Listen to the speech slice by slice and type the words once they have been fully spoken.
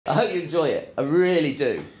I hope you enjoy it. I really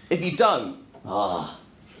do. If you don't, I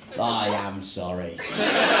am sorry.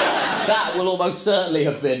 That will almost certainly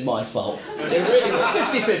have been my fault. It really will.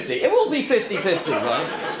 50-50. It will be 50-50, right?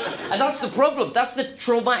 And that's the problem. That's the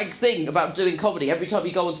traumatic thing about doing comedy every time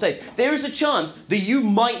you go on stage. There is a chance that you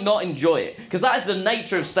might not enjoy it, because that is the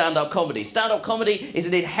nature of stand-up comedy. Stand-up comedy is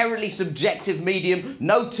an inherently subjective medium.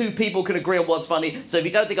 No two people can agree on what's funny, so if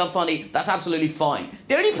you don't think I'm funny, that's absolutely fine.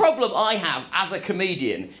 The only problem I have as a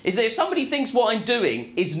comedian is that if somebody thinks what I'm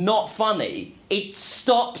doing is not funny, it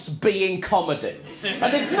stops being comedy.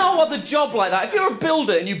 And there's no other job like that. If you're a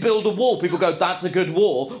builder and you build a wall, people go, that's a good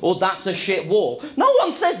wall, or that's a shit wall. No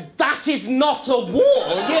one says, that is not a wall.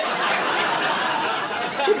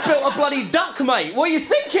 You built a bloody duck, mate. What are you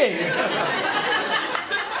thinking?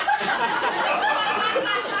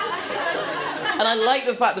 And I like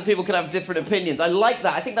the fact that people can have different opinions. I like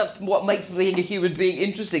that. I think that's what makes being a human being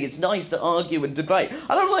interesting. It's nice to argue and debate.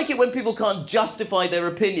 I don't like it when people can't justify their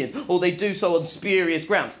opinions, or they do so on spurious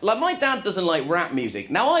grounds. Like, my dad doesn't like rap music.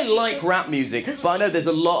 Now, I like rap music, but I know there's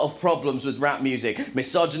a lot of problems with rap music.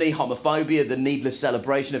 Misogyny, homophobia, the needless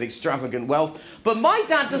celebration of extravagant wealth. But my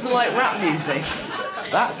dad doesn't like rap music.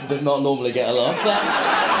 That does not normally get a laugh.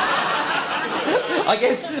 I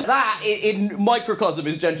guess that, in microcosm,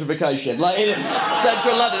 is gentrification. Like, in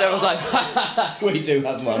central London, everyone's like, we do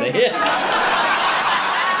have money.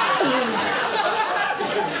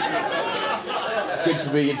 It's good to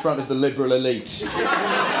be in front of the liberal elite.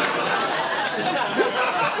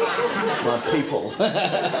 My people.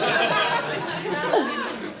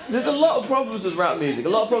 There's a lot of problems with rap music. A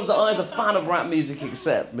lot of problems that I, as a fan of rap music,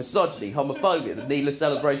 accept. Misogyny, homophobia, the needless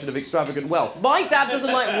celebration of extravagant wealth. My dad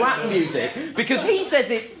doesn't like rap music because he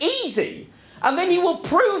says it's easy. And then he will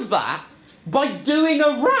prove that by doing a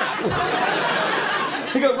rap.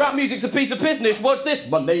 He goes, rap music's a piece of piss, Nish. Watch this.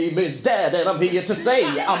 My name is Dad and I'm here to say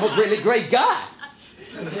I'm a really great guy.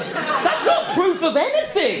 That's not proof of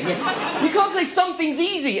anything. You can't say something's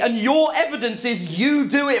easy and your evidence is you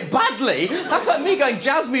do it badly. That's like me going,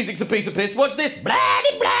 jazz music's a piece of piss. Watch this. Blah,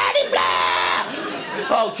 de, blah, de, blah.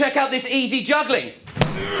 Oh, check out this easy juggling.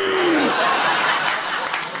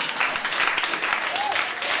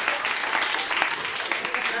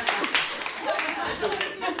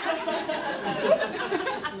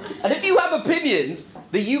 And if you have opinions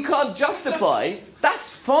that you can't justify,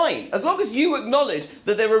 that's fine, as long as you acknowledge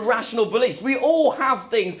that they're irrational beliefs. We all have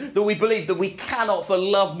things that we believe that we cannot for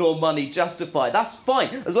love nor money justify. That's fine,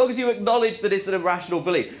 as long as you acknowledge that it's an irrational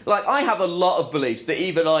belief. Like, I have a lot of beliefs that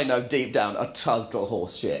even I know deep down are total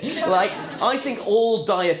horse shit. Like, I think all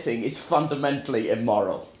dieting is fundamentally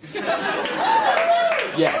immoral.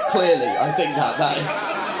 Yeah, clearly, I think that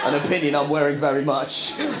is an opinion I'm wearing very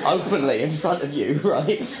much openly in front of you,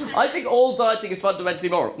 right? I think all dieting is fundamentally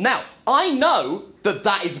immoral. Now, I know that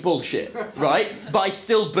that is bullshit, right? But I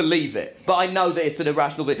still believe it. But I know that it's an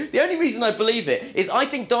irrational belief. The only reason I believe it is I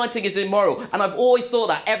think dieting is immoral, and I've always thought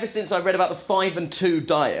that ever since I read about the 5 and 2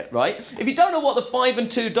 diet, right? If you don't know what the 5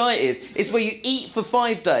 and 2 diet is, it's where you eat for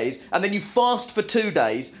 5 days, and then you fast for 2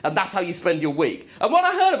 days, and that's how you spend your week. And when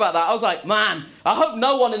I heard about that, I was like, man, I hope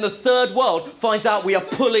no one in the third world finds out we are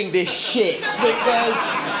pulling this shit, because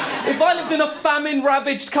if I lived in a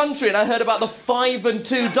famine-ravaged country and I heard about the 5 and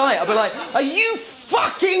 2 diet, I'd be like, are you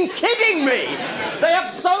fucking kidding me? They have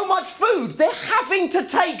so much food, they're having to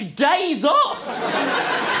take days off.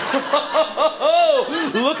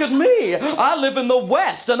 Look at me, I live in the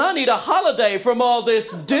West and I need a holiday from all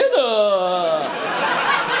this dinner.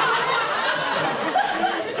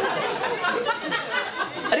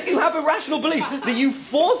 And if you have irrational beliefs that you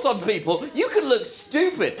force on people, you can look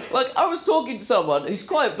stupid. Like, I was talking to someone who's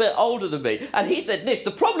quite a bit older than me, and he said, Nish,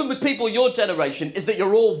 the problem with people your generation is that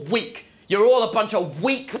you're all weak. You're all a bunch of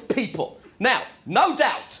weak people. Now, no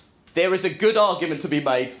doubt, there is a good argument to be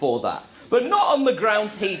made for that. But not on the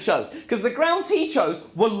grounds he chose. Because the grounds he chose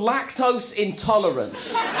were lactose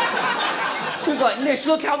intolerance. He was like, Nish,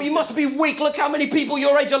 look how, you must be weak. Look how many people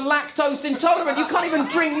your age are lactose intolerant. You can't even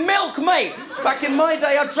drink milk, mate. Back in my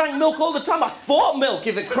day, I drank milk all the time. I fought milk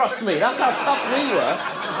if it crossed me. That's how tough we were.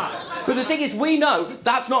 But the thing is, we know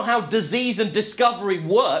that's not how disease and discovery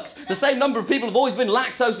works. The same number of people have always been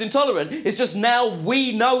lactose intolerant. It's just now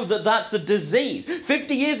we know that that's a disease.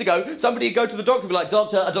 50 years ago, somebody would go to the doctor and be like,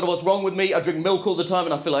 doctor, I don't know what's wrong with me. I drink milk all the time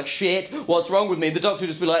and I feel like shit. What's wrong with me? The doctor would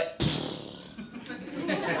just be like,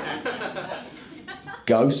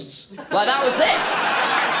 ghosts. Like, that was it.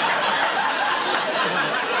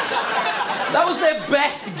 That was their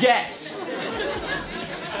best guess.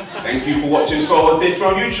 Thank you for watching Soho Theatre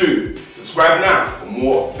on YouTube. Subscribe now for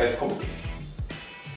more best comedy.